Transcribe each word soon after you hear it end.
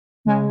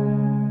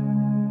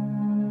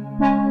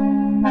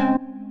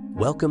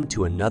Welcome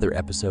to another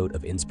episode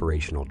of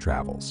Inspirational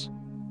Travels.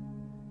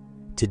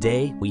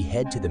 Today, we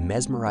head to the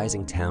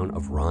mesmerizing town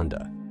of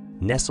Ronda,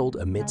 nestled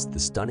amidst the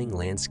stunning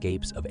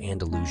landscapes of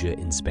Andalusia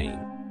in Spain.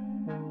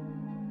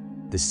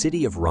 The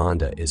city of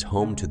Ronda is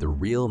home to the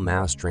Real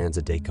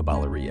Maestranza de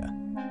Caballeria,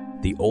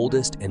 the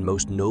oldest and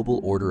most noble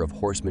order of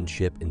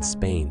horsemanship in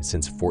Spain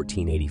since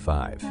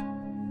 1485.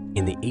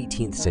 In the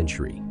 18th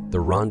century,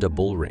 the Ronda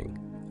bullring,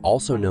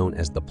 also known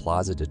as the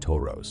Plaza de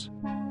Toros,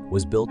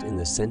 was built in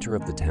the center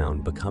of the town,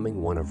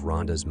 becoming one of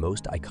Ronda's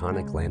most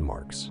iconic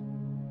landmarks.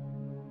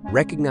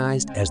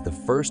 Recognized as the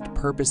first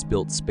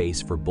purpose-built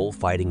space for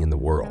bullfighting in the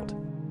world,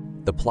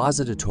 the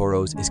Plaza de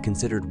Toros is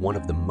considered one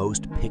of the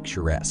most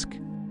picturesque,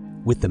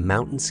 with the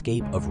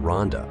mountainscape of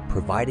Ronda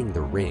providing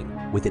the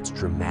ring with its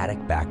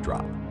dramatic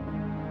backdrop.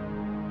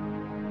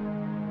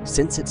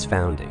 Since its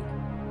founding,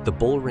 the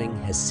bullring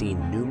has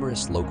seen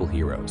numerous local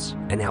heroes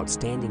and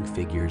outstanding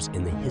figures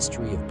in the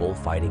history of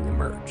bullfighting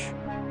emerge.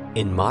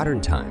 In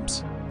modern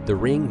times, the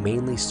ring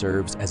mainly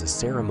serves as a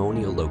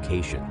ceremonial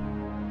location,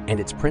 and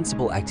its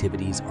principal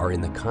activities are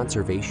in the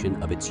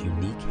conservation of its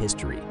unique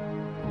history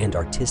and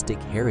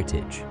artistic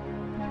heritage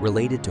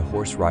related to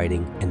horse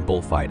riding and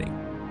bullfighting.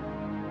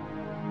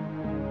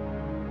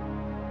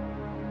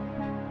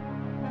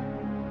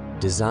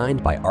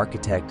 Designed by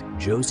architect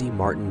José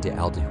Martín de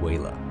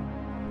Aldehuela,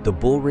 the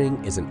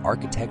bullring is an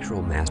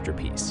architectural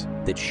masterpiece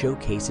that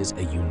showcases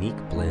a unique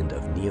blend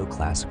of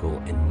neoclassical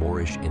and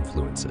Moorish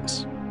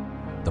influences.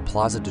 The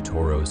Plaza de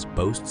Toros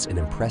boasts an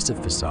impressive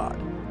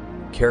facade,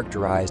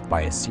 characterized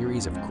by a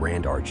series of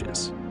grand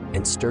arches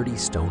and sturdy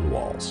stone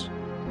walls.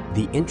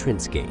 The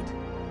entrance gate,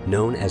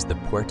 known as the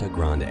Puerta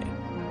Grande,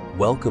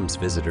 welcomes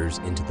visitors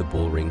into the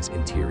bullring's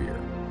interior.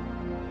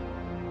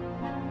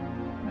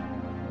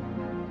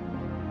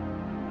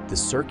 The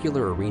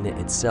circular arena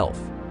itself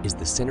is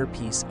the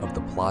centerpiece of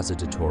the Plaza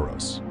de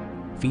Toros,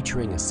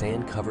 featuring a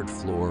sand-covered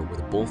floor where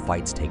the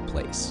bullfights take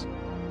place.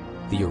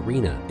 The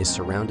arena is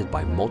surrounded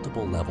by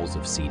multiple levels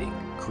of seating,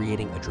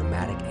 creating a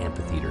dramatic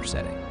amphitheater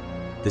setting.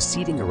 The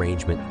seating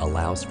arrangement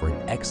allows for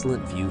an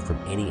excellent view from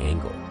any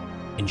angle,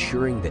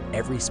 ensuring that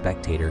every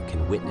spectator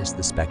can witness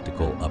the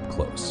spectacle up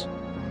close.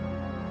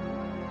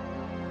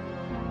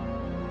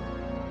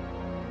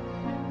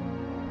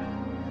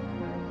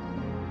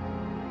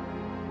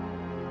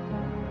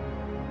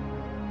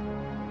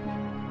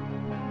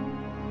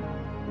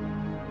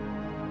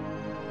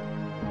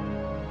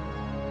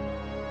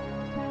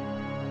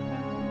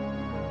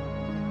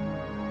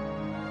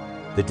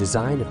 The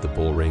design of the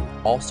bullring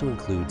also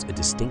includes a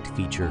distinct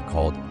feature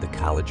called the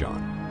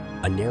Callejón,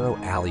 a narrow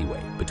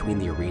alleyway between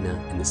the arena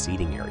and the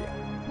seating area.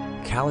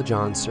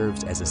 Callejón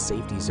serves as a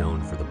safety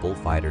zone for the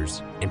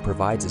bullfighters and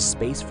provides a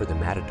space for the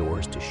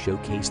matadors to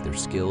showcase their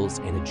skills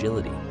and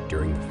agility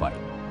during the fight.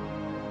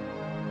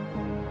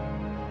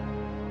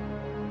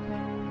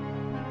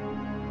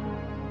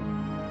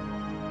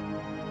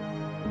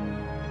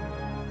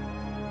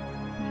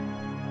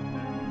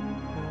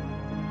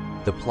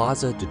 The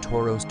Plaza de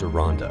Toros de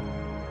Ronda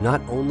not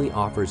only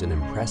offers an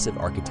impressive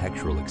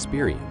architectural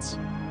experience,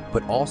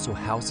 but also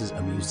houses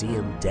a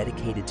museum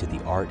dedicated to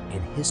the art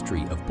and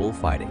history of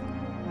bullfighting,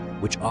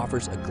 which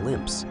offers a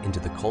glimpse into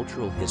the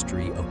cultural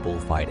history of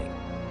bullfighting.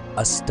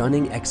 A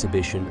stunning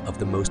exhibition of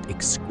the most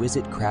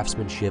exquisite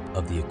craftsmanship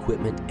of the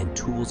equipment and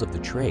tools of the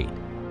trade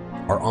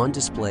are on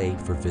display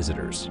for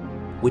visitors,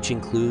 which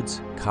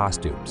includes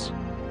costumes,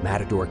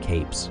 matador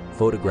capes,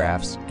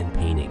 photographs, and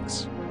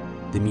paintings.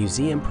 The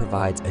museum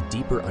provides a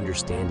deeper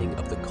understanding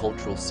of the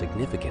cultural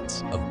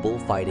significance of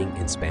bullfighting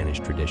in Spanish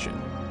tradition.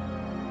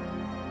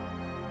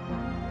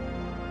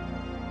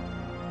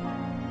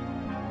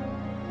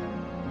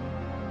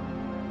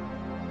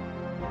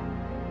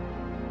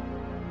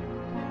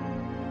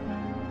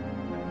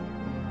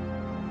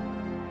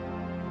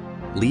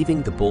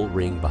 Leaving the bull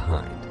ring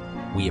behind,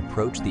 we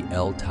approach the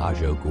El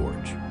Tajo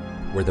Gorge,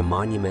 where the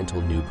monumental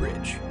new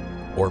bridge,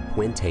 or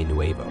Puente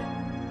Nuevo,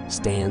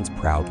 stands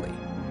proudly.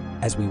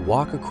 As we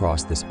walk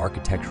across this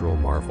architectural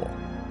marvel,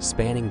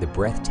 spanning the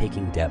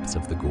breathtaking depths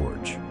of the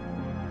gorge,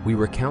 we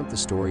recount the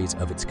stories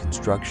of its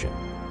construction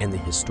and the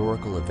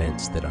historical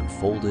events that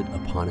unfolded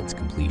upon its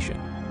completion,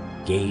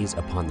 gaze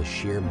upon the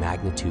sheer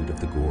magnitude of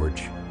the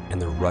gorge and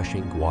the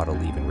rushing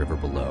Guadalevín River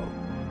below,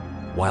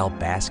 while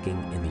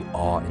basking in the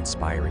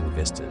awe-inspiring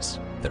vistas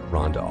that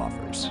Ronda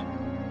offers.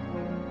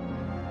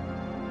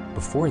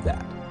 Before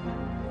that,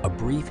 a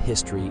brief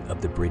history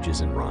of the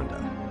bridges in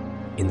Ronda.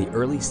 In the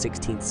early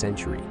 16th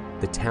century,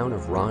 the town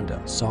of Ronda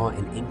saw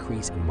an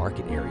increase in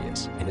market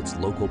areas and its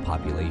local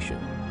population.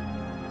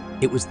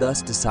 It was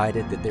thus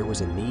decided that there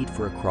was a need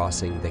for a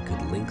crossing that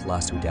could link La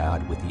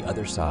Ciudad with the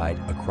other side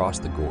across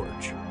the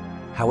gorge.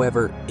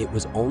 However, it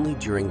was only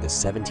during the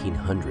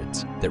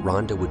 1700s that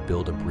Ronda would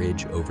build a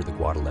bridge over the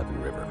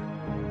Guadalevín River.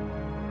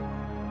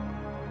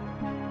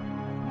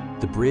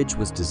 The bridge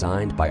was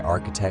designed by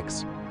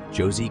architects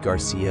José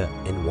Garcia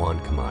and Juan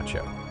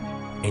Camacho,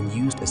 and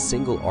used a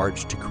single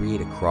arch to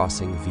create a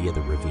crossing via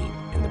the ravine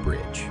and the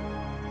bridge.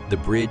 The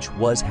bridge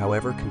was,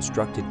 however,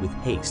 constructed with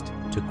haste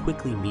to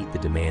quickly meet the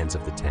demands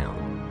of the town.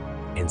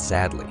 And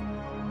sadly,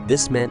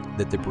 this meant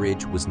that the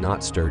bridge was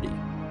not sturdy.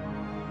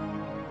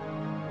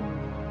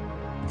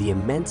 The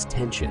immense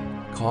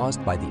tension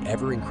caused by the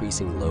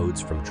ever-increasing loads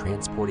from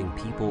transporting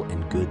people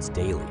and goods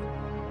daily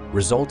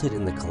resulted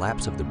in the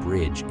collapse of the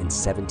bridge in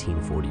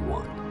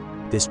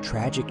 1741. This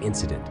tragic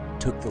incident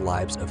took the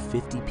lives of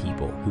 50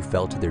 people who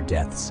fell to their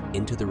deaths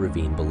into the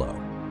ravine below.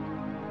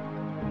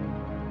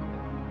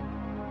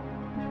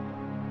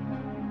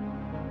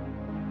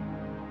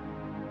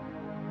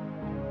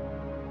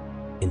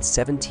 In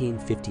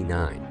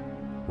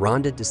 1759,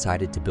 Ronda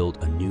decided to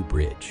build a new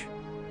bridge,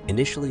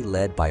 initially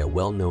led by a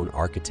well-known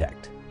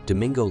architect,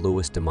 Domingo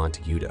Luis de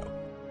Montagudo,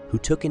 who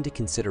took into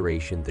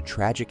consideration the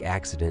tragic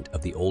accident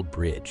of the old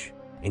bridge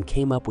and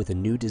came up with a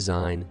new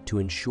design to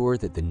ensure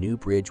that the new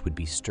bridge would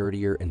be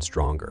sturdier and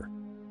stronger.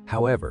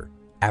 However,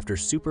 after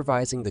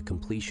supervising the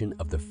completion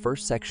of the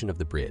first section of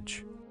the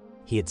bridge,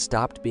 he had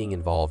stopped being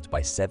involved by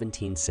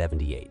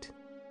 1778.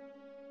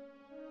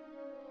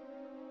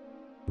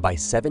 By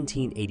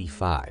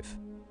 1785,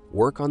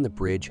 work on the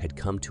bridge had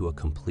come to a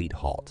complete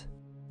halt.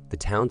 The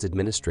town's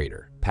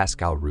administrator,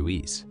 Pascal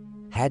Ruiz,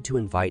 had to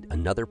invite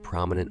another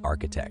prominent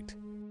architect,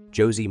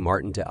 José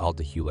Martín de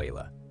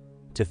Aldehuela,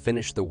 to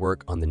finish the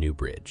work on the new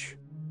bridge.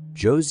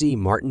 José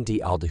Martín de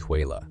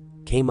Aldehuela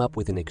came up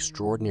with an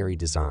extraordinary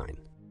design,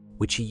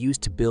 which he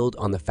used to build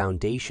on the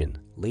foundation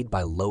laid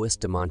by Luis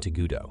de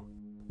Montagudo,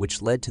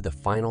 which led to the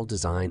final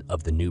design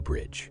of the new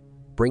bridge,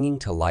 bringing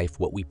to life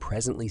what we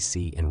presently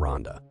see in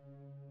Ronda.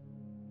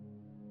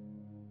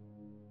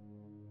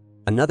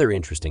 Another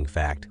interesting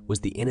fact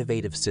was the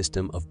innovative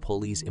system of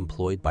pulleys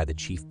employed by the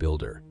chief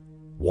builder,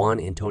 Juan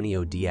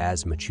Antonio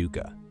Diaz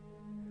Machuca,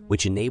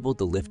 which enabled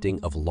the lifting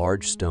of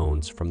large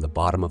stones from the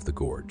bottom of the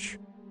gorge.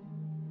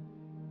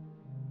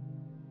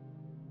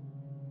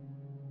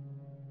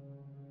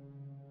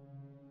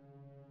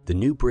 The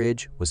new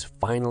bridge was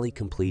finally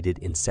completed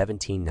in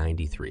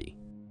 1793,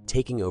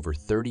 taking over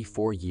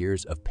 34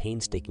 years of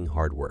painstaking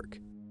hard work,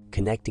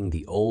 connecting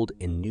the old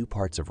and new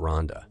parts of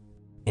Ronda,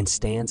 and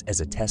stands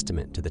as a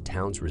testament to the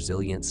town's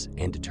resilience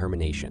and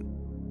determination.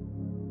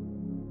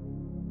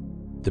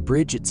 The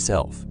bridge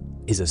itself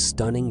is a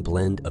stunning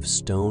blend of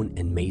stone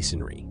and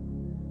masonry,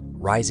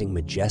 rising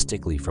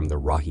majestically from the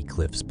rocky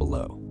cliffs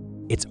below.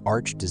 Its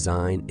arch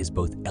design is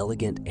both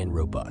elegant and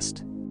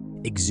robust,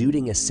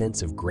 exuding a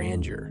sense of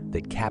grandeur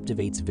that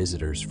captivates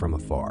visitors from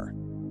afar.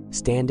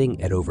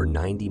 Standing at over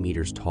 90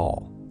 meters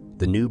tall,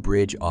 the new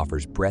bridge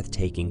offers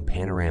breathtaking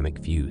panoramic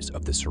views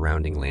of the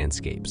surrounding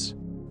landscapes,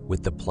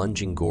 with the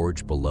plunging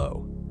gorge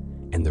below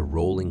and the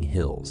rolling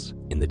hills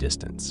in the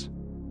distance.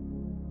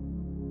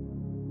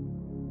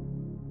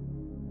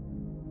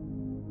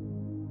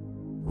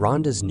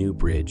 Ronda's new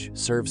bridge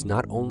serves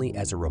not only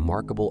as a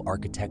remarkable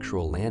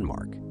architectural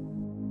landmark,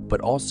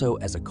 but also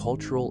as a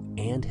cultural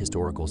and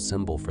historical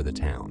symbol for the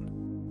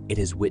town. It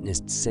has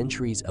witnessed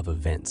centuries of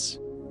events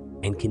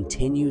and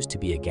continues to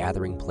be a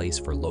gathering place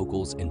for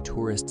locals and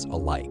tourists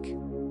alike.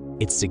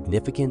 Its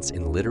significance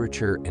in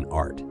literature and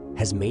art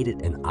has made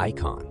it an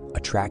icon,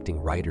 attracting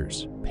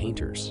writers,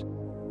 painters,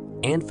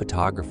 and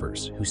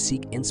photographers who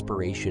seek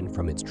inspiration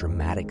from its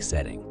dramatic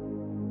setting.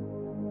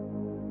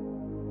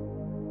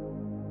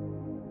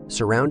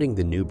 Surrounding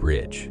the new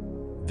bridge,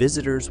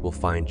 visitors will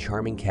find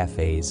charming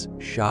cafes,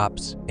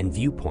 shops, and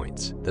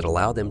viewpoints that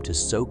allow them to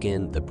soak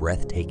in the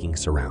breathtaking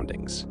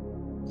surroundings.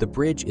 The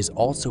bridge is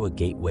also a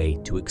gateway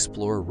to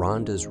explore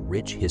Ronda's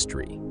rich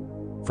history,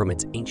 from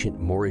its ancient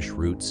Moorish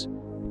roots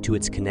to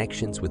its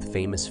connections with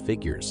famous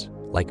figures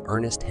like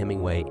Ernest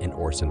Hemingway and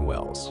Orson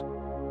Welles.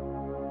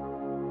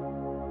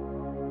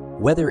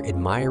 Whether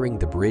admiring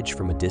the bridge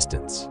from a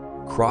distance,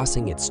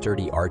 crossing its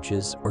sturdy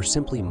arches, or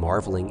simply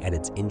marveling at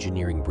its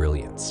engineering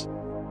brilliance,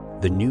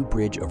 the new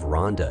bridge of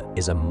Ronda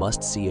is a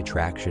must-see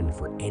attraction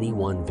for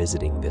anyone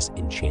visiting this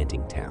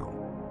enchanting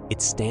town.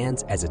 It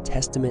stands as a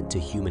testament to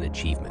human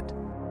achievement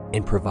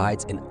and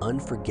provides an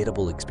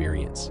unforgettable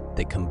experience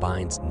that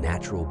combines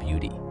natural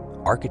beauty,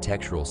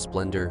 architectural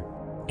splendor,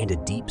 and a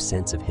deep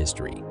sense of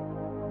history.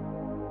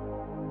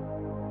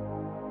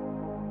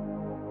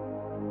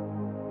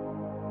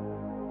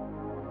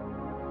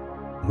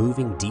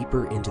 Moving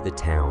deeper into the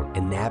town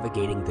and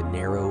navigating the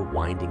narrow,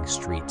 winding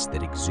streets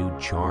that exude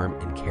charm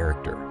and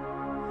character,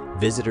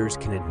 visitors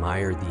can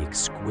admire the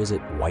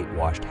exquisite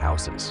whitewashed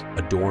houses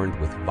adorned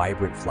with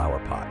vibrant flower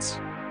pots,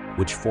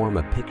 which form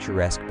a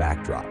picturesque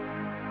backdrop.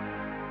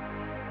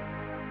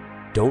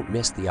 Don't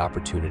miss the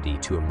opportunity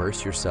to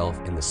immerse yourself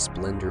in the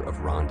splendor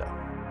of Ronda,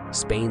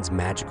 Spain's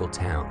magical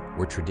town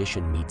where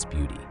tradition meets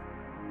beauty.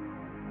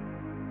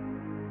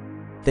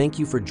 Thank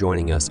you for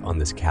joining us on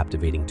this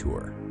captivating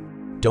tour.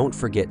 Don't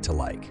forget to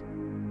like,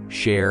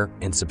 share,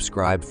 and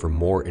subscribe for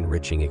more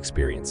enriching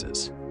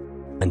experiences.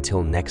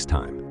 Until next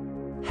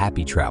time,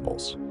 happy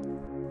travels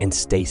and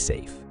stay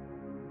safe.